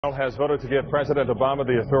Has voted to give President Obama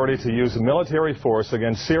the authority to use military force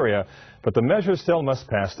against Syria, but the measure still must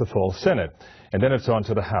pass the full Senate. And then it's on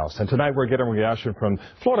to the House. And tonight we're getting reaction from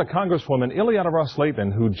Florida Congresswoman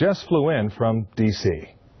Ros-Lehtinen, who just flew in from D.C.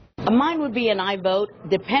 Mine would be an aye vote,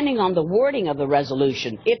 depending on the wording of the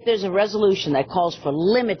resolution. If there's a resolution that calls for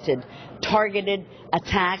limited, targeted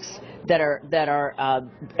attacks that are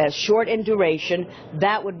short in duration,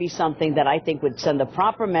 that would be something that I think would send the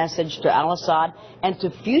proper message to al-Assad and to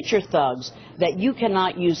future thugs that you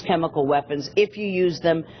cannot use chemical weapons. If you use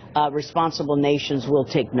them, responsible nations will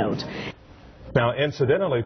take note. Now, incidentally,